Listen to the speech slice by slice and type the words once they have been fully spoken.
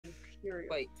material.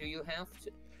 Wait, do you have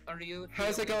to? Are you?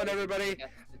 How's it going, everybody?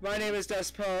 My name is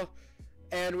Despo,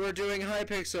 and we're doing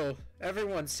Hypixel.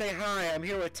 Everyone, say hi. I'm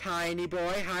here with Tiny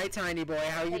Boy. Hi, Tiny Boy.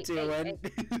 How you doing?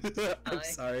 I'm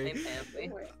sorry. I'm happy.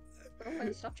 Go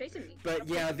ahead, stop chasing me. But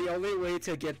yeah, the only way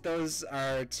to get those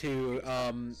are to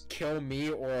kill me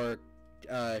or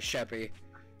Sheppy.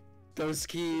 Those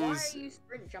keys. Why are you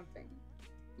sprint jumping?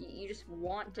 You just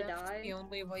want to That's die? the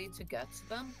only way to get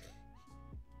them.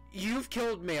 You've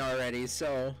killed me already,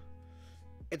 so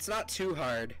it's not too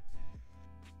hard.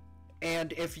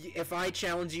 And if I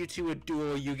challenge you to a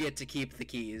duel, you get to keep the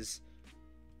keys.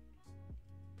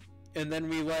 And then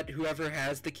we let whoever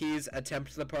has the keys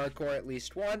attempt the parkour at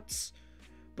least once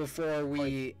before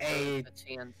we the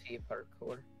TNT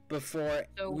parkour. Before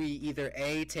So, we either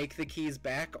A, take the keys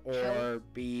back, or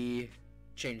B,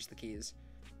 change the keys.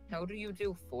 How do you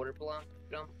do 4-block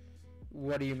jump?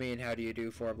 What do you mean, how do you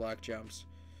do 4-block jumps?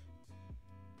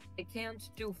 I can't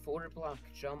do 4-block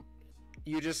jump.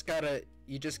 You just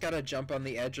gotta jump on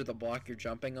the edge of the block you're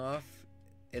jumping off,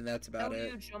 and that's about it. How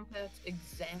do you jump at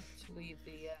exactly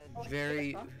the edge?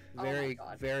 Very,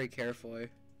 very carefully.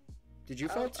 Did you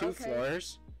fall 2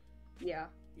 floors? Yeah.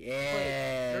 Yeah.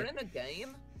 Wait, you're in a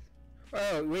game?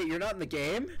 Oh, wait, you're not in the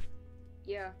game?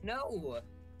 Yeah. No!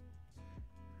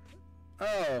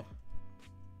 Oh.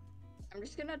 I'm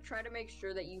just gonna try to make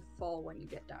sure that you fall when you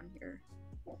get down here.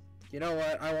 You know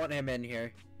what? I want him in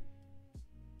here.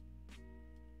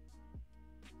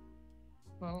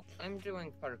 Well, I'm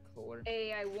doing parkour.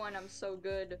 Hey, I won. I'm so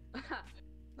good.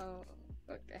 Oh,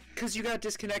 okay. Because you got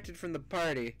disconnected from the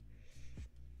party.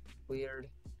 Weird.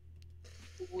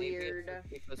 Weird.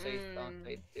 Maybe it's because I thought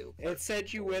I'd do It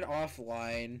said you went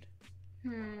offline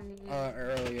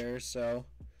earlier, so.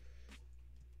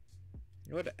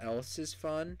 You know what else is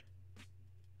fun?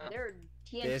 There are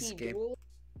This TNT game. duels.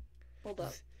 Hold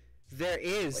up. There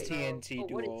is Wait, TNT oh,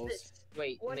 what is duels. this?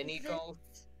 Wait, What mini is golf?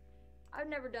 I've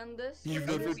never done this. You've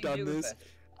What is never this? done this?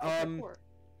 Parkour.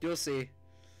 You'll see.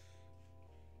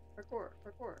 Parkour.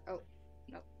 Oh,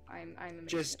 no. I'm amazing.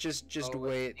 Just Oh,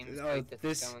 wait. It seems Oh, like it's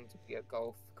this. going to be a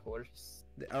golf course.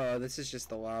 Oh, this is just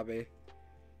the lobby.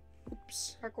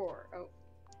 Oops. Parkour.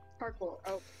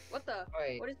 Oh, what the?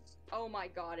 Wait. What is? Oh my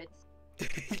God!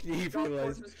 It's You golf course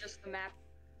realize. was just the map.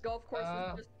 Golf course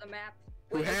was just the map.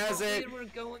 Who Wait, has thought it? we were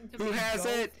going to Who be has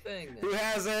it? golfing. Who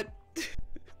has it?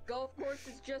 Golf course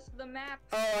is just the map.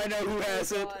 Oh, I know who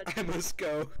has it. God. I must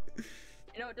go.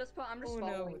 You know, I'm just Oh, no,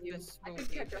 following you. this I will could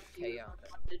be catch up to you if chaos. I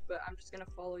wanted, but I'm just gonna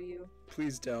follow you.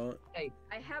 Please don't. Hey,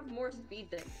 I have more speed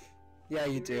than Yeah,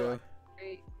 you do.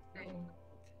 Hey, hey,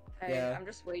 oh, Yeah. I'm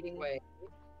just waiting. wait.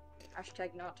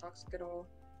 Hashtag not toxic at all.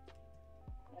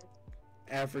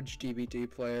 Average DBD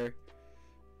player.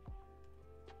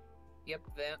 Yep,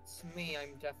 that's me.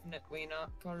 I'm definitely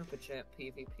not garbage at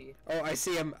PvP. Oh, I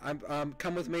see him.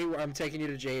 Come with me. I'm taking you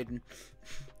to Jaden.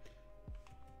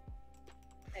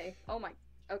 Hey. Oh my.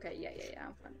 Okay. Yeah.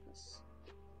 I'm fine with this.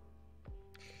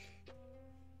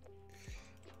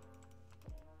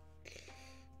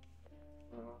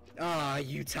 Ah,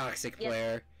 you toxic Yes.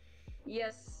 player.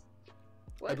 Yes. I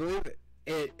What? believe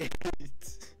it.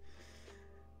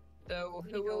 So,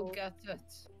 We who will go- get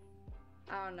it?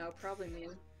 I don't know. Probably me.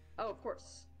 Oh, of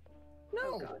course. No!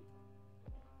 Oh God.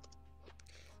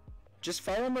 Just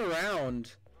follow him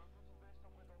around.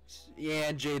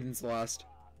 Yeah, Jaden's lost.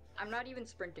 I'm not even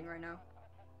sprinting right now.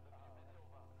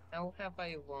 How have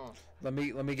I won? Let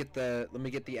me get the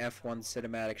F1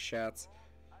 cinematic shots.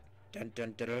 Dun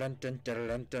dun dun dun dun dun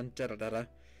dun dun dun dun dun.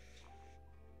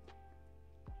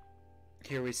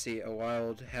 Here we see a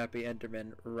wild, happy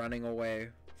Enderman running away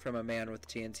from a man with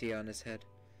TNT on his head.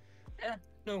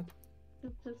 No.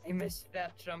 I missed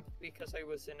that jump because I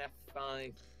was in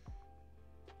F5.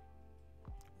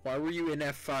 Why were you in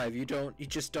F5? You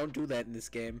just don't do that in this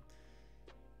game.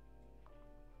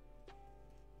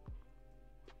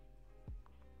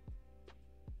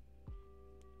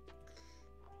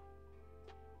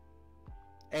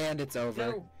 And it's over.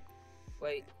 No!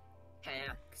 Wait.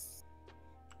 Hacks.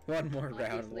 One more round,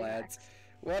 Obviously lads. hacks.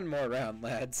 One more round,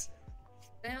 lads.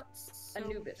 That's so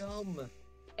Anubis. dumb.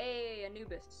 Hey,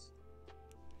 Anubis.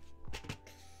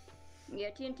 Yeah,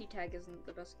 TNT Tag isn't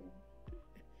the best game.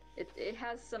 It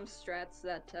has some strats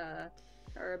that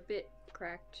are a bit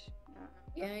cracked.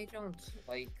 Yeah, I don't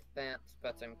like that,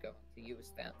 but I'm going to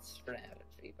use that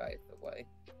strategy, by the way.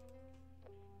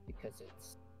 Because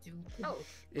it's stupid. Oh,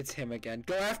 It's him again.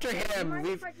 Go after do you him! mind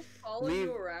Leave. if I just follow leave-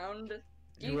 you around?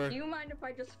 Do you mind if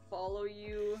I just follow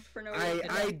you for no reason?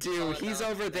 I do. Oh, He's no.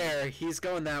 over there. He's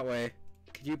going that way.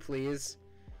 Could you please?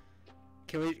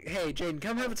 Can we? Hey, Jaden,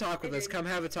 come have a talk with Hey, us. Jaden. Come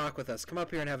have a talk with us. Come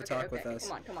up here and have a talk with us.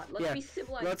 Come on. Let's Yeah, be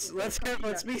civilized.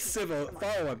 Let's be civil.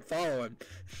 Come on. Follow him.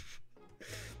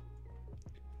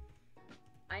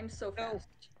 I'm so No. fast.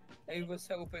 I was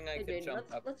hoping I Hey, could Jaden,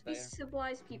 jump up let's be there.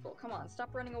 civilized people. Come on,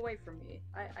 stop running away from me.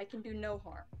 I can do no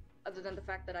harm, other than the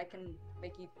fact that I can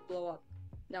make you blow up.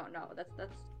 No, that's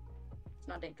it's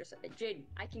not dangerous. Jaden,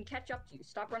 I can catch up to you.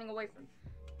 Stop running away from me.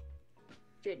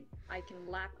 Jaden, I can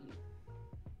lap you.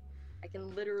 I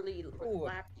can literally Ooh.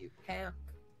 lap you. Hack.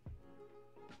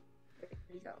 Where'd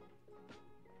you go?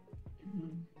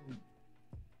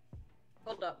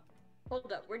 Hold up.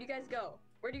 Where'd you guys go?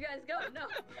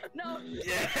 No.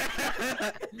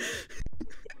 Yeah.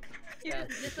 You That's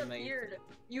just disappeared.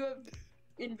 You have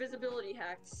invisibility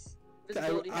hacks.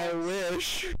 Visibility I hacks.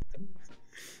 wish.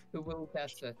 Who will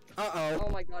test it? Uh-oh. Oh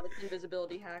my god, it's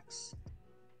invisibility hacks.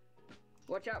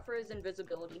 Watch out for his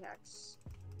invisibility hacks.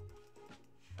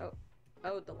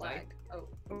 Oh, the lag. Oh,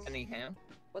 Anyhow.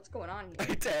 what's going on I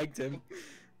here? tagged him.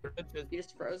 You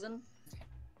just frozen?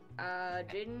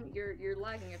 Jaden, you're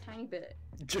lagging a tiny bit.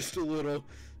 Just a little.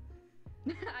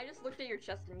 I just looked at your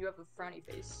chest and you have a frowny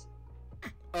face.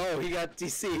 Oh, he got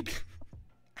DC'd.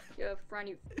 You have a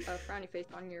frowny face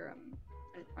on your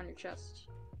chest.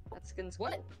 That skin's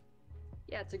What? cool.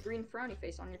 Yeah, it's a green frowny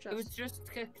face on your It was chest.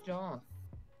 just kicked off.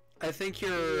 I think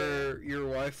your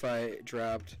Wi-Fi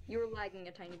dropped. You were lagging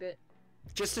a tiny bit.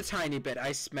 Just a tiny bit.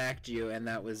 I smacked you, and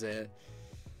that was it.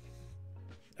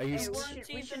 Are you? Hey, You we weren't should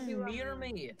even do, near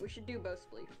me. We should do bow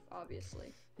spleef,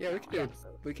 obviously. Yeah, we can do. Yeah.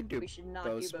 We can do. We should not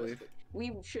bow do bow spleef. spleef.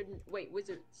 We shouldn't. Wait,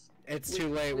 wizards. It's Wiz- too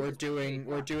late. We're wizards doing.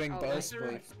 We're doing Oh, bow nice.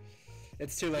 spleef.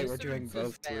 It's too late. We're doing Wizards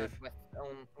both is bad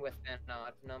spleef. with an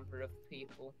odd number of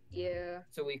people. Yeah.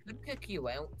 So we could kick you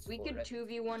out. We for could it.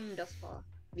 2v1 Dustpaw.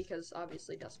 Because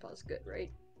obviously Dustpaw's good, right?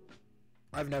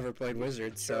 I've never played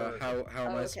wizards, so Sure. how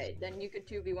am I? Okay, then you could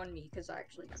 2v1 me, because I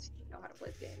actually know how to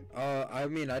play the game. I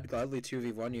mean, I'd gladly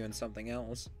 2v1 you in something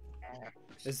else.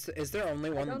 Is there only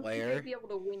I one don't think layer? I'd be able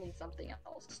to win in something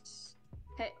else.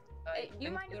 Hey, do you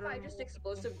think mind if there I are just more-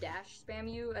 explosive dash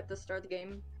spam you at the start of the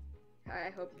game? I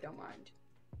hope you don't mind.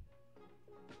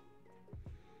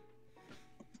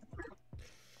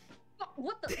 Oh,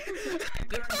 what the?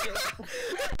 There we go.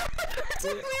 It's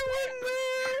only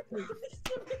one It's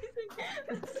amazing.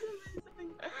 It's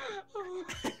amazing. Oh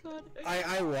my god.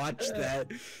 I watched that.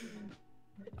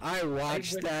 I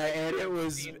watched wish that, I and it could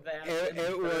was see that it, in it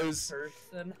third was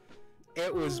person.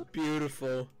 it was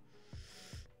beautiful.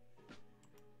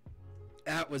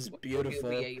 That was Will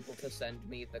beautiful. you be able to send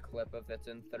me the clip of it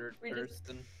in third We just-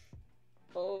 person?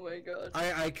 Oh my god.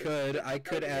 I could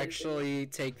amazing. actually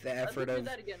take the Let's effort do of.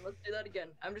 that again. Let's do that again.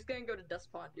 I'm just gonna go to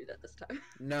Dustpaw and do that this time.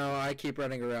 No, I keep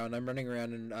running around. I'm running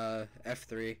around in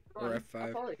F3 Come or on, I'll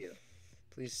F5. follow you.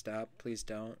 Please stop. Please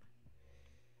don't.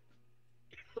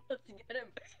 Let's get him.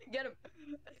 Get him.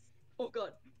 Oh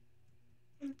god.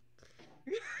 Get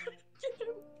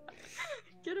him.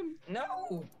 Get him.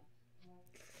 No!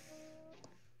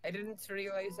 I didn't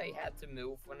realize I had to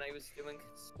move when I was doing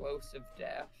explosive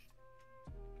dash.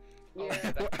 Oh,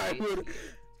 Yeah. that's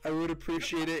I would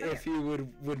appreciate it if you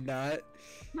would not.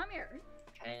 Come here.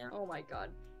 Can't. Oh my god.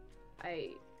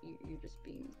 You're just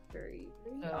being very.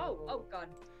 No. Oh god.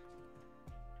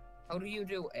 How do you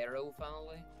do arrow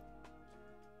volley?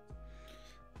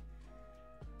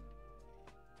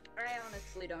 I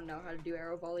honestly don't know how to do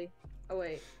arrow volley. Oh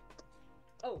wait.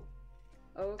 Oh.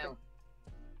 Oh okay. Ow.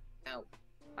 Ow.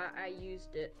 I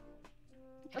used it.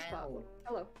 That's How? possible.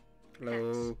 Hello.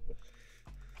 Hello.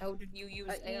 How did you use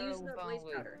You arrow used the blaze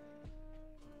volley? powder.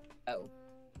 Oh.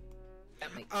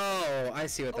 That makes Oh, I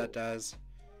see what Oh. that does.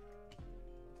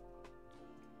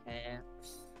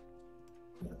 sense.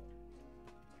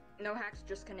 No hacks,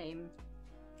 just can aim.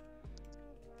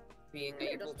 Being Yeah,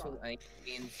 able that's to fine. aim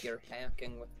means you're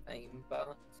hacking with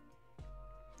aimbot.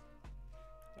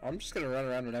 I'm just gonna run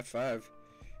around in F5.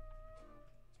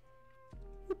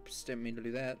 Oops, didn't mean to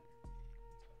do that.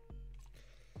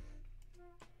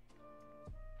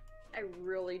 I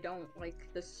really don't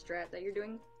like this strat that you're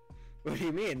doing. What do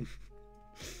you mean?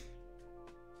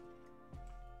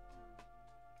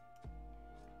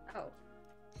 Oh.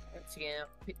 Yeah,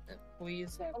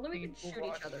 please have Although we can people shoot each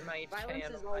watch other. my Violence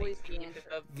channel. is always I the need answer.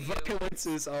 the views. Violence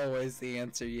is always the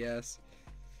answer, yes.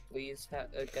 Please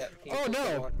get people Oh,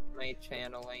 no. to watch my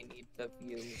channel. I need the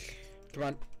views. Come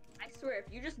on. I swear,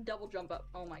 if you just double jump up,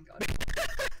 oh my god.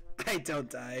 I don't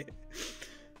die.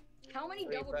 How many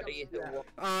double jumps Everybody do you who have?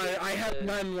 I have watches-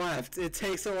 none left. It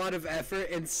takes a lot of effort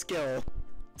and skill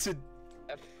to.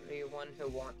 Everyone who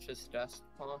watches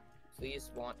Dustpaw, please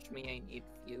watch me. I need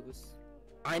views.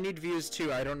 I need views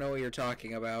too. I don't know what you're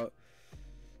talking about.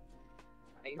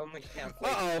 I only have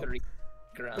like Uh-oh. 3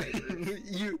 grinders.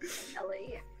 You.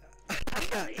 Ellie.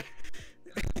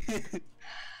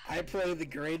 I play the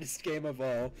greatest game of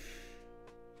all.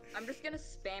 I'm just gonna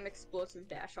spam explosive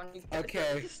dash on you.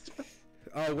 Okay.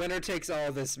 Winner takes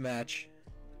all this match.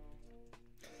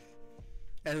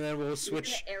 And then we'll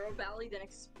switch. Arrow Valley, then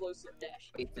explosive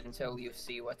dash. Wait until you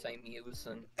see what I'm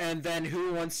using. And then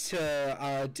who wants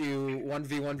to do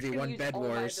 1v1v1 Bed all my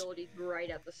Wars? abilities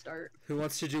right at the start. Who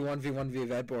wants to do 1v1v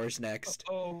Bed Wars next?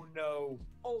 Oh no.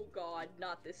 Oh god,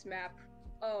 not this map.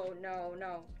 Oh no,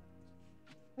 no.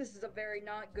 This is a very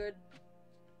not good.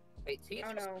 Wait, he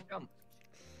Oh, just no. jumped.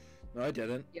 No, I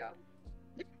didn't. Yeah.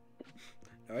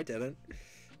 No, I didn't.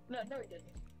 No, he didn't.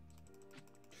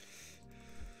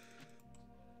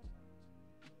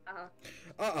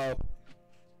 Uh-oh.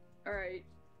 Alright.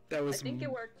 That I was... think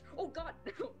it worked. Oh god!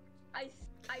 I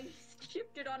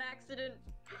shifted on accident.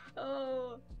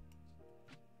 Oh.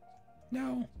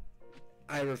 No.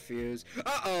 I refuse.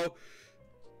 Uh-oh!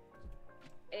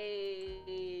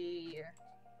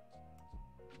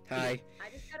 Hi. I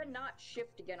just gotta not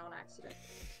shift again on accident.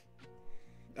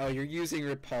 Oh, you're using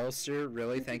repulsor?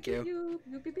 Really? Thank you. Pew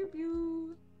pew pew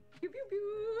pew. Pew pew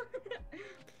pew.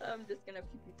 I'm just gonna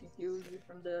pew pew pew pew you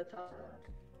from the top.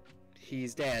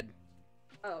 He's dead.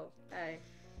 Oh, hey.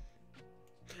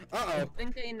 Uh-oh. I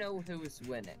think I know who's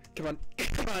winning. Come on.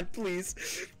 Come on, please.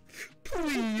 Please. No,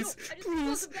 I just Please.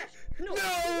 closed the dash. No.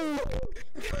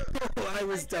 No! I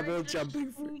was I tried double to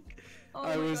jumping for... sneak. Oh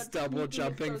I my was God, double sneaking is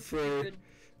jumping so for... stupid.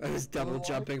 I was double Oh,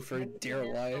 jumping for dear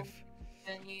life.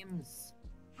 Games.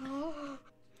 Oh.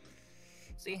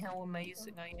 See how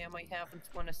amazing I am? I haven't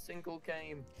won a single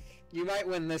game. You might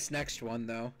win this next one,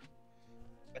 though.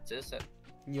 What is it?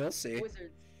 You'll see.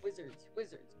 Wizards.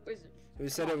 Who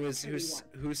said Come it on, was? 2v1.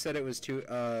 Who said it was two?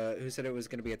 Who said it was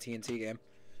gonna be a TNT game?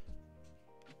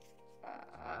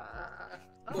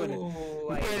 When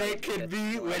it could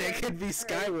be, when it could be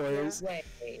Sky Wars.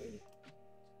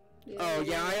 Oh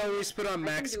yeah, I always put on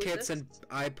max kits and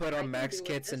I put on max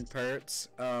kits and perks,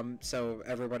 so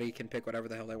everybody can pick whatever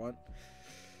the hell they want.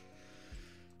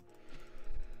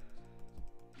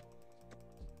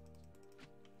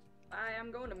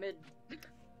 I'm going to mid.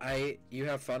 You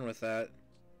have fun with that.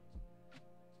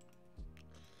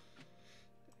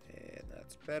 And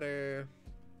that's better.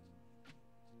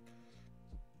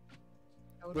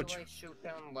 How do I shoot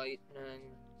down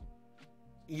lightning?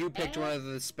 You picked one of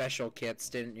the special kits,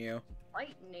 didn't you?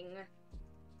 Lightning.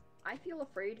 I feel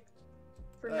afraid.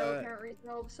 For no apparent reason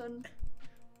all of a sudden.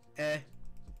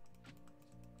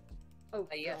 Oh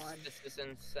Yes, god. this is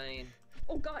insane.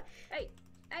 Oh god. Hey.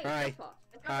 Hey, Hi. That's not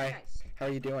very nice. How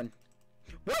are you doing?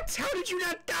 What? How did you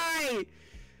not die?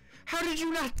 How did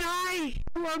you not die?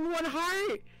 You were on one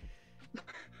heart.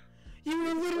 You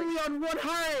were literally on one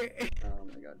heart. Oh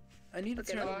my god. I need to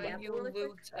Okay, turn. Why yeah, you really quick.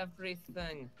 loot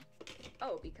everything?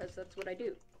 Oh, because that's what I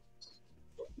do.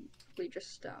 We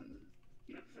just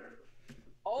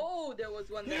Oh, there was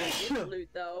one that I didn't loot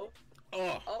though.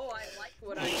 Oh, I like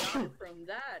what I got from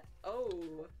that.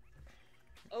 Oh,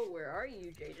 where are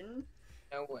you, Jaden?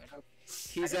 Nowhere.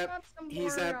 He's at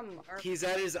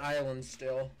his island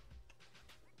still.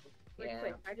 Wait,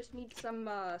 quick. I just need some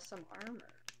armor.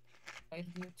 Why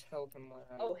did you tell them where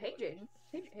I Oh, hey, Jaden.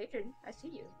 Hey, Jaden. I see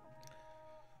you.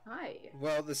 Hi.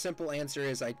 Well, the simple answer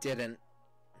is I didn't.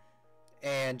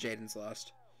 And Jaden's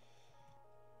lost.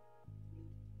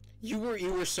 You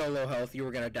were solo health. You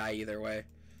were gonna die either way.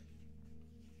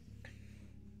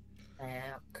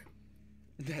 Hack.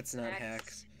 That's not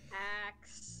hacks.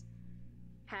 Hacks.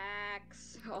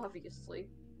 Obviously.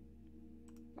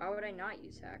 Why would I not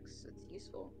use hacks? It's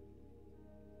useful.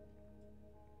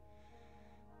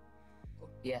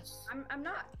 Yes. I'm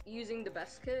not using the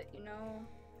best kit, you know.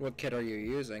 What kit are you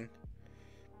using?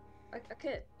 A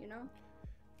kit, you know.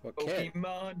 What kit?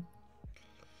 Pokemon.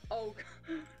 Oh.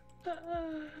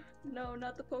 No,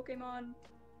 not the Pokemon.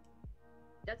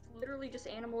 That's literally just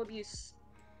animal abuse.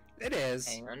 It is,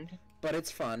 And but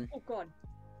it's fun. Oh god.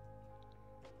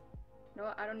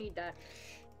 No, I don't need that.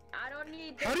 I don't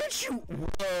need that. How did you?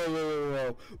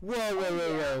 Whoa!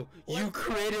 You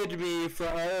critted me for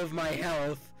all of my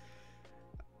health.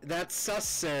 That's sus,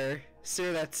 sir.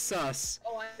 Sir, that's sus.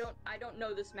 Oh, I don't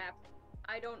know this map.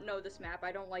 I don't know this map.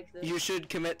 I don't like this. You should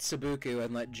commit Sabuku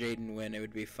and let Jaden win. It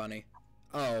would be funny.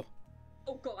 Oh.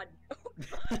 Oh god.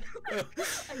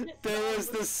 There was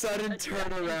the sudden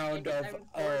turnaround of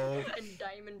oh. And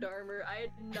diamond armor. I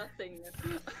had nothing.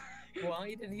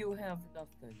 why did you have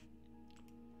nothing?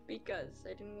 Because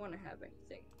I didn't want to have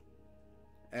anything.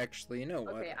 Actually, you know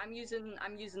what? Okay, I'm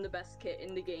using the best kit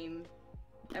in the game.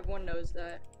 Everyone knows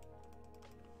that.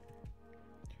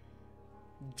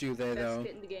 Do they Best though?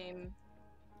 kit in the game.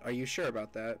 Are you sure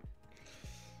about that?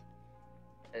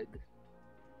 Egg.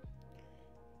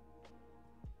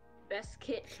 Best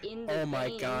kit in the game. Oh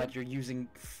my god, you're using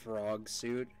frog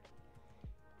suit.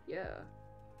 Yeah.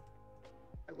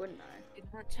 Why wouldn't I? I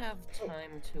didn't have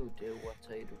time to do what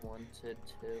I'd wanted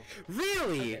to.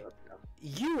 Really? Okay, let's go.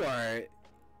 You are...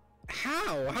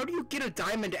 How? How do you get a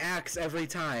diamond axe every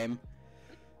time?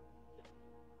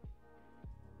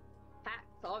 Hacks,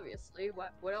 obviously.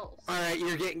 What else? Alright,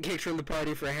 you're getting kicked from the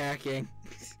party for hacking.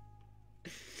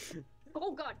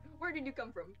 Oh god, where did you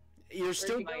come from? You're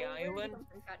still... Where'd you go? My Where did you island? come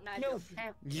from, Cat? Nah, No,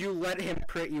 no. You let him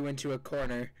crit you into a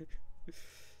corner.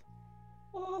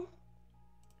 Oh.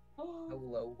 how Oh.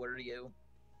 low were you?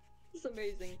 It's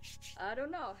amazing. I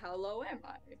don't know. How low am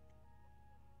I?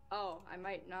 Oh, I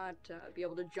might not be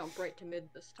able to jump right to mid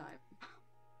this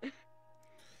time.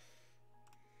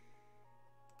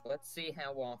 Let's see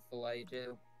how awful I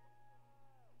do.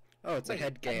 Oh, it's a Wait,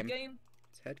 head game. game?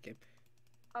 It's a head game.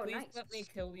 Oh, Please nice. let me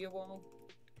kill you all.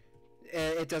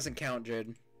 It doesn't count,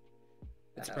 Jid.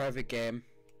 It's a private game.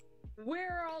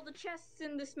 Where are all the chests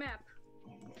in this map?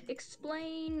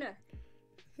 Explain.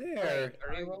 There.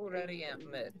 Wait, are you already at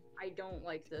mid? I don't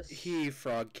like this. He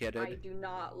frog I kidded. do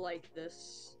not like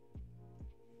this.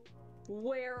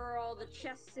 Where are all the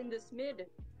chests in this mid?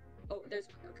 Oh, there's.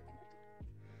 Okay.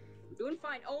 Doing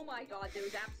fine. Oh my god, there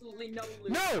was absolutely no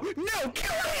loot. No! No!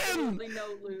 Kill him! Absolutely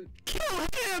no loot. Kill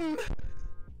him!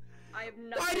 I have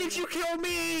nothing. Why did you kill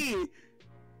me?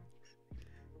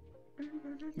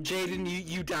 Jaden,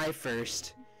 you die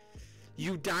first.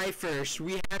 You die first.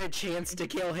 We had a chance to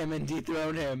kill him and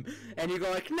dethrone him. And you go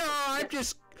like, no, I'm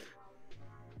just...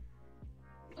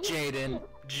 Jaden.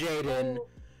 Jaden.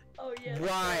 Oh yes.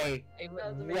 Why? I That was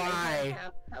would amazing. Why?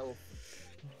 have health.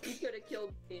 You could have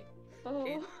killed me. Oh.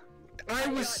 It- I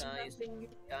got was... Guys, nothing.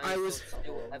 guys, I was- let's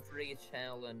do every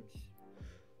challenge.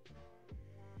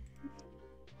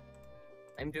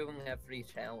 I'm doing every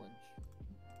challenge.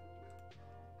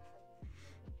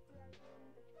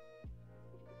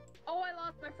 Oh, I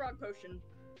lost my frog potion.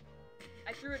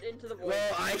 I threw it into the void.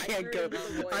 Well, I can't threw go... it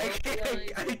into the void.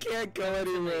 I can't go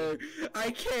anywhere.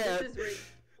 I can't. This is rigged.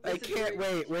 I This is can't...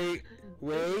 rigged. Wait.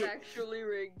 This is actually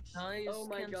rigged. Guys, Oh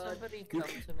my can god. somebody come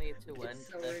to me to end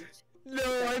It's so this? rigged.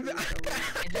 No, I'm...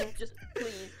 Just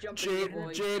please jump into the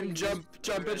void. Jaden, Please.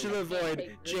 jump into the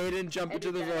void. Jaden, jump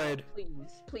into the Edit that out, void.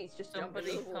 Please, just jump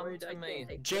into Somebody the come void. to I me. can't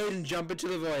take Jaden, this. jump into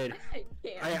the void. I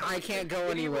can't. I can't go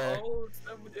You anywhere. all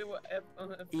somebody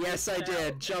whatever- Yes, I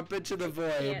did. Jump into the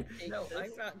void. Can't take No, this.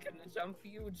 I'm not gonna jump,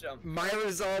 you jump. My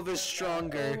resolve is Oh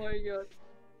stronger. my god.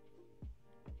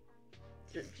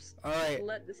 Just Alright.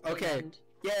 let this game Okay. end.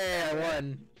 Yeah, I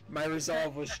won. My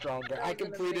resolve was stronger. I That was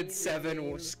an completed amazing 7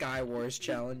 game. Sky Wars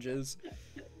challenges.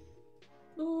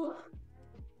 Oh,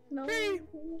 no. Hey.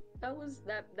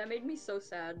 That made me so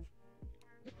sad.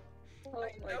 Oh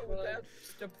I my know, god.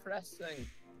 that's depressing.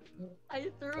 I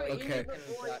threw it Okay. into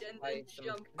the void and then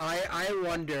jumped. I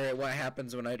wonder what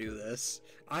happens when I do this.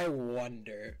 I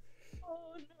wonder.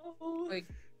 Oh no. Wait,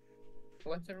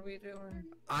 what are we doing?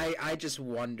 I just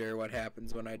wonder what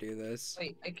happens when I do this.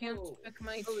 Wait, I can't Oh. pick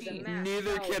my Oh, the team. map.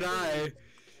 Neither No, can I. please.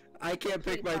 I can't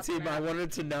pick Please my stop team. I that.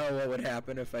 wanted to know what would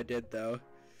happen if I did, though.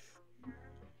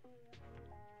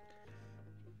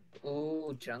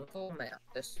 Oh, jungle map.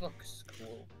 This looks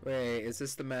cool. Wait, is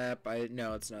this the map?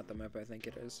 No, it's not the map I think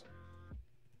it is.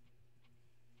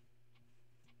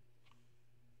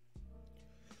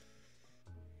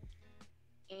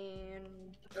 And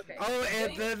okay. Oh,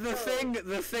 and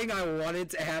the thing I wanted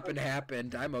to happen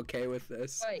happened. I'm okay with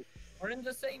this. Wait, we're in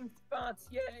the same spots.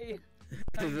 Yay!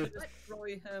 Time to the,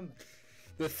 destroy him.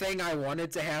 the thing I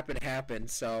wanted to happen happened.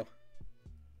 So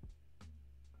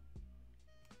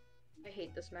I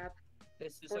hate this map.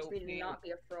 This is Force okay. me to not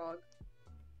be a frog.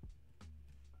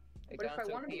 What if I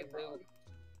want to be a frog?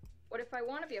 What if I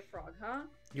want to be a frog, huh?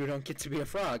 you don't get to be a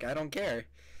frog. I don't care.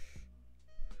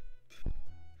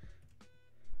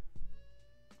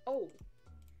 Oh.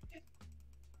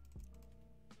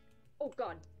 Oh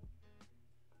god.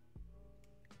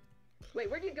 Wait,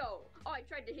 where'd you go? Oh, I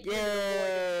tried to hit you. into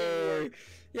the void.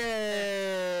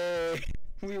 Yay! Yay!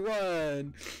 We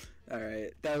won. All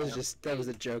right, that was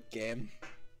a joke game.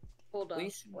 Hold on. We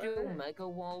should What? do mega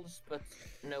walls, but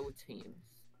no teams.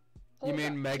 You Hold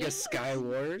mean up. Mega Teams? Sky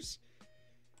Wars?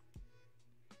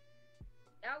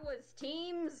 That was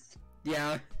teams.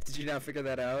 Yeah. Did you not figure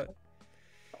that out?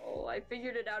 Oh, I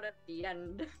figured it out at the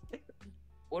end.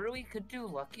 Or we could do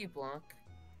Lucky Block.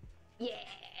 Yeah.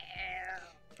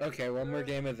 Okay, one more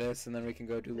game of this, and then we can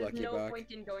go do There's Lucky no Block.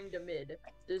 point in going to mid.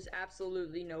 There's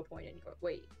absolutely no point in going.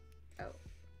 Wait. Oh.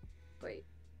 Wait.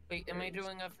 Wait, am I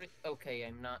doing every? Okay,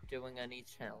 I'm not doing any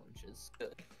challenges.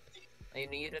 Good. I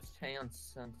need a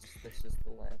chance since this is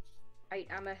the last. Alright,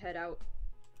 I'ma head out.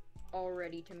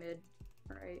 Already to mid.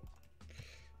 Alright.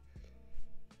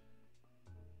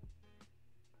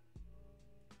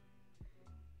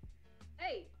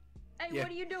 Hey! Hey, Yeah.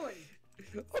 what are you doing?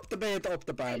 Op de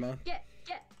bij me.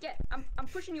 Get! I'm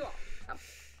pushing you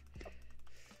off.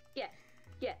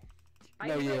 Get.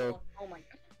 No, you. Oh my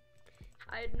god.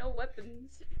 I had no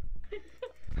weapons.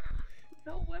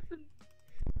 No weapons.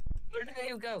 Where did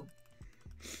you go?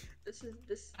 This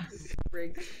is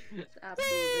rigged. It's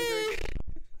absolutely rigged.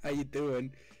 How you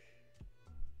doing?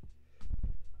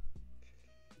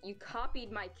 You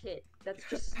copied my kit. That's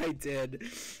just. I did.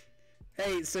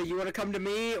 Hey, so you want to come to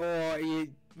me, or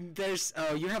there's?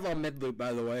 Oh, you have all mid loot,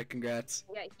 by the way. Congrats.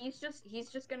 Yeah, he's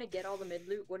just gonna get all the mid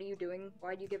loot. What are you doing?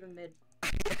 Why'd you give him mid?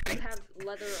 You have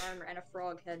leather armor and a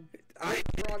frog head. I have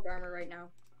frog armor right now.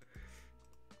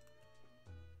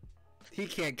 He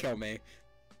can't kill me.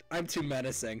 I'm too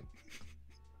menacing.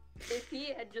 If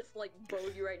he had just like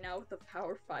bowed you right now with a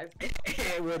power 5,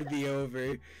 It would be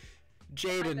over.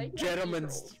 Jaden,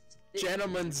 gentleman's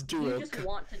duel. You just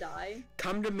want to die?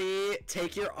 Come to me,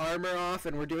 take your armor off,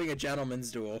 and we're doing a gentleman's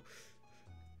duel.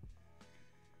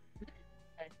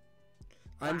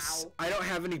 Wow. I don't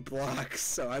have any blocks,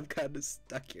 so I'm kind of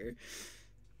stuck here.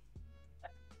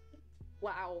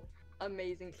 Wow.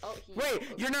 Amazing. Oh, Wait,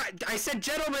 you're not. I said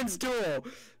gentleman's duel.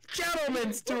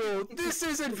 Gentleman's duel. This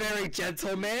isn't very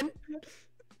gentleman.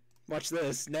 Watch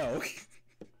this. No.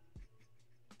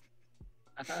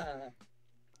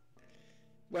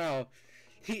 Well,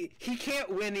 he can't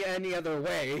win any other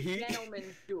way.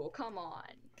 Gentleman's duel. Come on.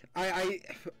 I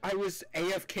was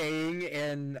AFKing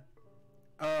in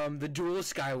the duel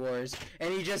Sky Wars,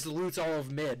 and he just loots all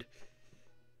of mid.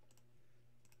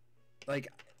 Like,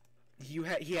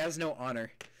 he has no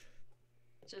honor.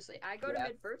 Seriously, I go to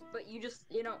mid first, but you just,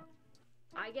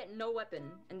 I get no weapon,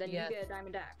 and then you get a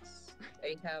diamond axe.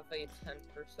 I have a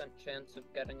 10% chance of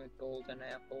getting a golden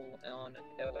apple on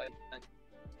a hill, I think.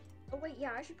 Oh wait,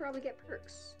 yeah, I should probably get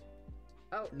perks.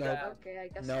 Oh, Nope. Okay, I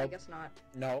guess not.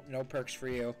 No perks for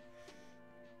you.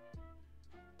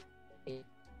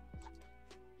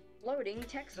 Loading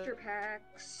texture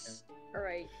packs.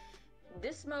 Alright.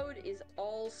 This mode is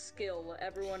all skill.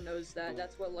 Everyone knows that.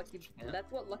 That's what lucky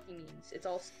means. It's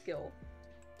all skill.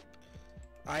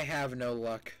 I have no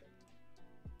luck.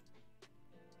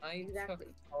 I took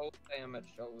all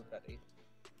damage already.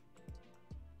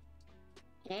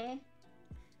 Eh?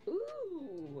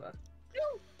 Ooh!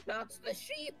 No! That's the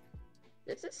sheep!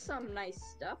 This is some nice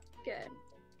stuff. Good.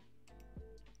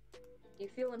 Do you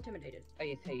feel intimidated?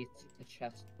 I hate the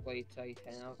chest plate I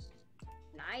have.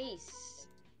 Nice!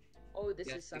 Oh, this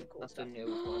is some cool that's stuff. a new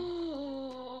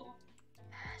one.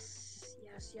 Yes.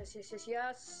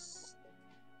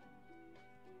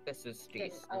 This is Getting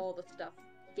decent. all the stuff.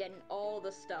 Getting all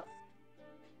the stuff.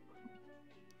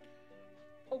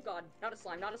 Oh god, not a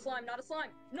slime.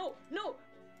 No!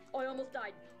 Oh, I almost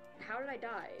died. How did I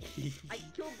die? I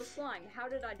killed the slime. How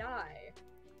did I die?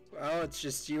 Well, it's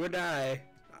just you and I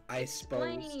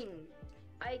suppose. Explain!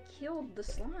 I killed the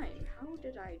slime. How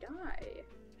did I die?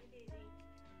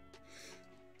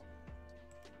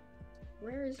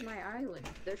 Where is my island?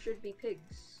 There should be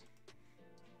pigs.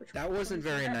 That wasn't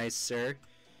very nice, sir.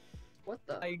 What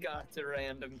the? I got a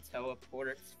random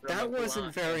teleports from That a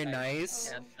wasn't block very and I nice.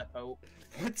 had to hope.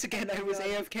 Once again, I was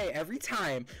AFK every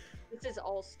time. This is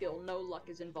all skill. No luck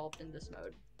is involved in this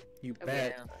mode. You Okay.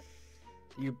 bet. Yeah.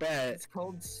 You bet. It's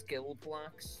called skill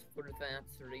blocks for that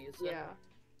reason. Yeah.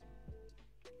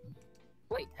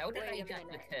 Wait, how did Wait I a get the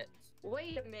minute. kit?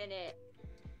 Wait a minute.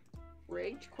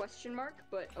 Rigged? Question mark?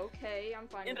 But okay, I'm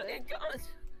fine with I it. got it!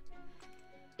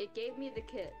 It gave me the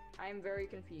kit. I am very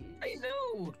confused. I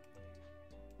know!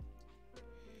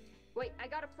 Wait, I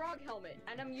got a frog helmet,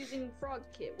 and I'm using frog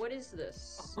kit. What is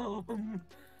this?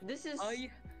 This is... I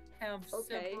have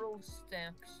Okay. several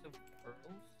stacks of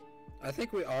pearls. I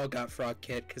think we all got frog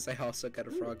kit, because I also got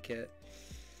a frog kit.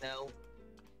 No.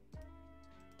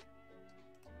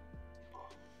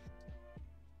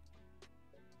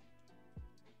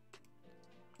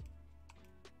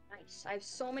 Nice. I have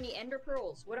so many ender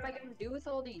pearls. What am I gonna do with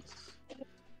all these?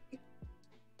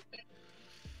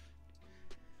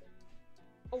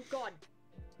 Oh god.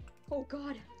 Oh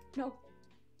god. No.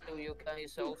 So you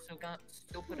guys also got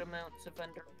stupid amounts of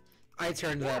ender. I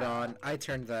turned that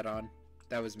on.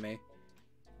 That was me.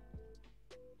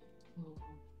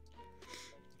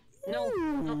 No,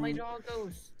 not my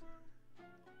doggos.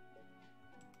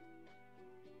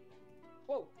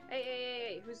 Whoa.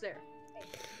 Hey, who's there?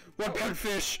 One pound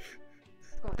fish!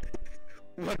 God.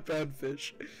 One pound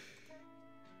fish.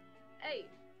 Hey,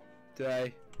 Did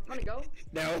I? wanna go?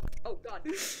 No. Oh God.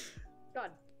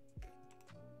 God.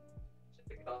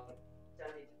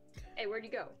 Hey, where'd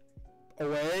you go?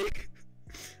 Away.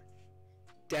 I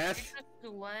Death.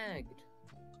 got lagged.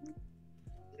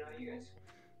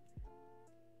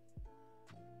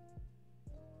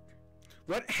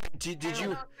 What? Did you?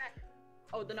 Knockback.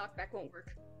 Oh, the knockback won't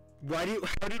work. Why do you?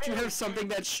 How did you have something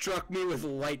that struck me with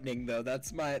lightning though?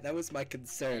 That was my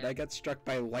concern. I got struck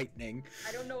by lightning.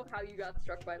 I don't know how you got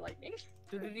struck by lightning.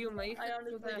 Did you make I it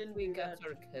honestly so that didn't we do got that.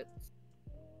 our kits?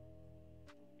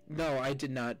 No, I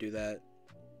did not do that.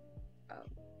 Oh.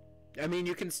 I mean,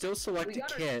 you can still select We a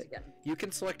got our kits kit. again. You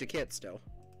can select a kit still.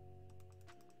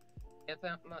 Yeah,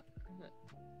 that must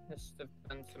have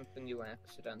been something you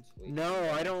accidentally. No,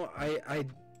 I don't.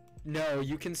 No,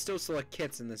 you can still select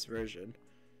kits in this version.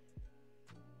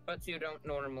 But you don't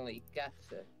normally get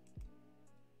it.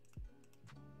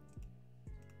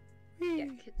 Yeah,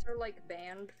 kits are like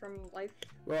banned from life.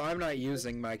 Well, I'm not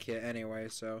using my kit anyway,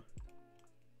 so.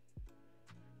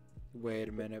 Wait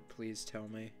a minute, please tell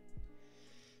me.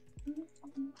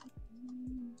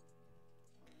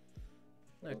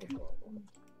 Okay.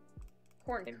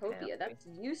 Cornucopia, that's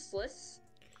useless.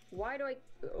 Why do I...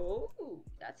 Oh,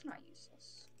 that's not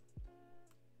useless.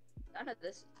 None of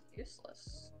this is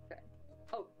useless. Okay.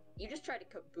 Oh, you just tried to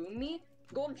kaboom me?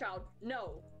 Golden Child,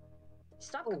 no.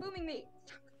 Stop kabooming me.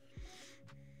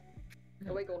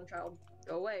 Go away, Golden Child.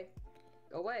 Go away.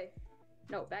 Go away.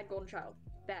 No, bad Golden Child.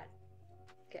 Bad.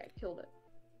 Okay, I killed it.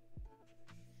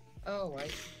 Oh, I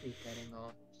should be getting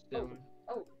off soon.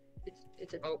 Oh,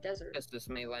 it's a desert. This is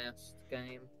my last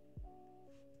game.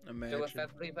 Imagine. So if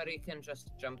everybody can just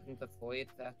jump in the void,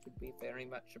 that would be very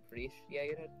much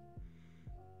appreciated.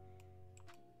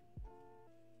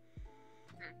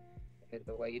 By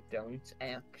the way, you don't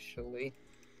actually.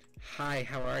 Hi,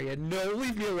 how are you? No,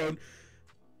 leave me alone.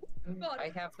 God. I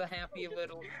have the happy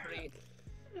little tree.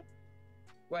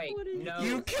 Wait, What is no.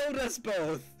 You killed us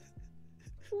both.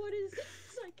 What is this?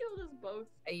 I killed us both.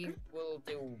 I will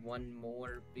do one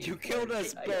more. You before killed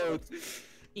us I- both.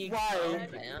 You Why? killed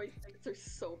Magic that. voice effects are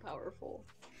so powerful.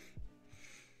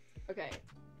 Okay,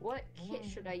 what kit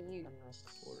should I use?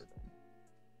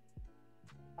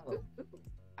 Oh, Ooh,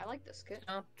 I like this kit.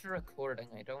 stopped recording.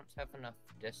 I don't have enough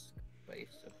disk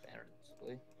space,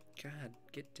 apparently. God,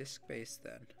 get disc space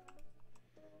then.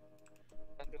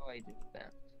 How do I do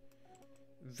that?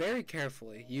 Very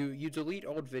carefully. You delete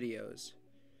old videos.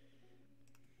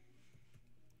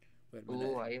 Wait a minute.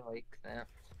 Ooh, I like that.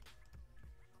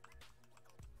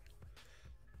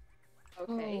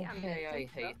 Okay, I'm Okay, gonna I take it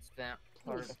up. hate that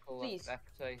particle please.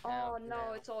 effect I have Oh no,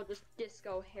 now. it's all just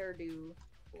disco hairdo.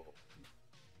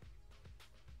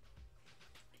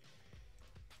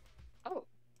 Oh,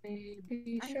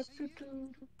 Baby I shark, see.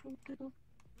 doo-doo-doo-doo-doo.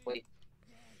 Wait,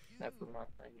 never mind.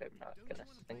 I'm not gonna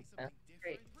sing that.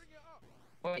 great.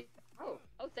 Wait, Oh,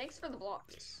 thanks for the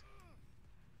blocks.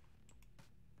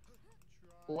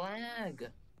 lag.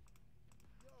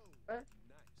 What?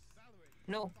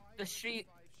 No, the sheep.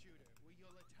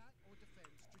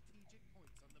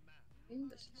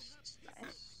 This is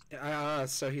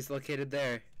nice. So he's located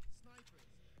there.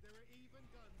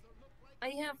 I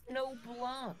have no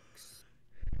blocks.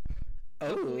 Oh.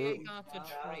 Luckily, I got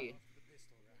a tree.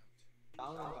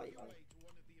 I'll invite you.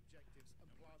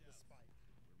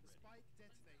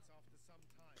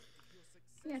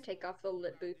 I'm gonna take off the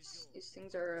lit boots. These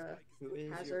things are Who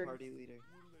is Hazard. your party leader?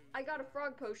 I got a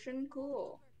frog potion.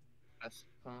 Cool. That's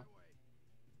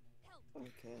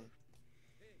Okay.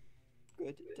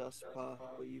 Good Dustpaw,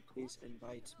 will you please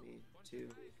invite me to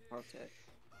partake?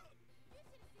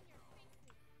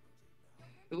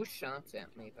 Who shot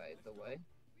at me, by the way?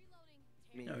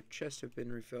 Me. No, chests have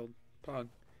been refilled. Pog.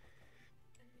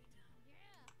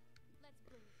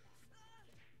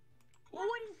 What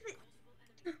is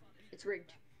it? It's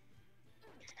rigged.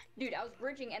 Dude, I was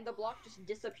bridging and the block just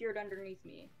disappeared underneath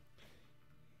me.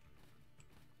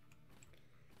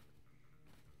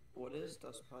 What is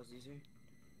Dustpaw's user?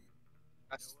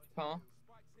 That's Paul.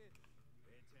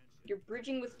 You're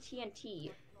bridging with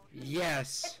TNT.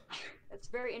 Yes. That's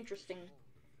very interesting.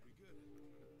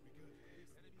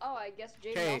 Oh, I guess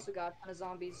Jaden Hey. also got a ton of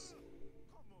zombies.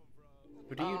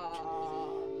 What do you?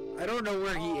 I don't know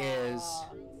where he is.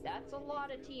 That's a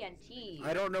lot of TNT.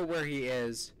 I don't know where he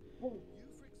is. Whoa.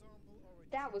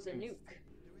 That was a nuke.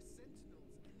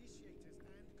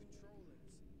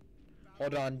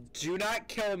 Hold on. Do not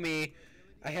kill me.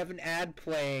 I have an ad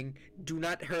playing. Do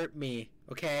not hurt me.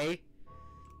 Okay?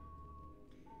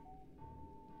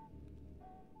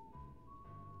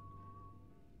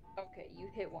 Okay, you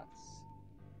hit once.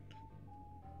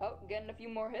 Oh, getting a few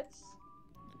more hits.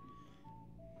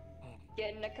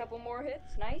 Getting a couple more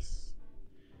hits. Nice.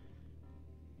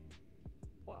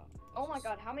 Wow. Oh my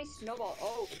god, how many snowballs?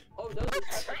 Oh, those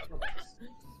are special snowballs.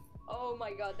 Oh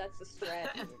my god, that's a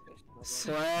strat.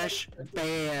 Slash It's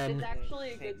ban.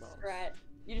 actually a good Paintballs. strat.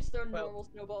 You just throw Well- normal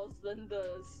snowballs, then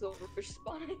the silverfish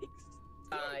spikes.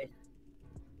 Bye.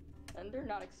 And they're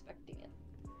not expecting it.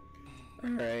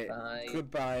 Alright. Bye.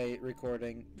 Goodbye,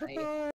 recording. Bye. Bye.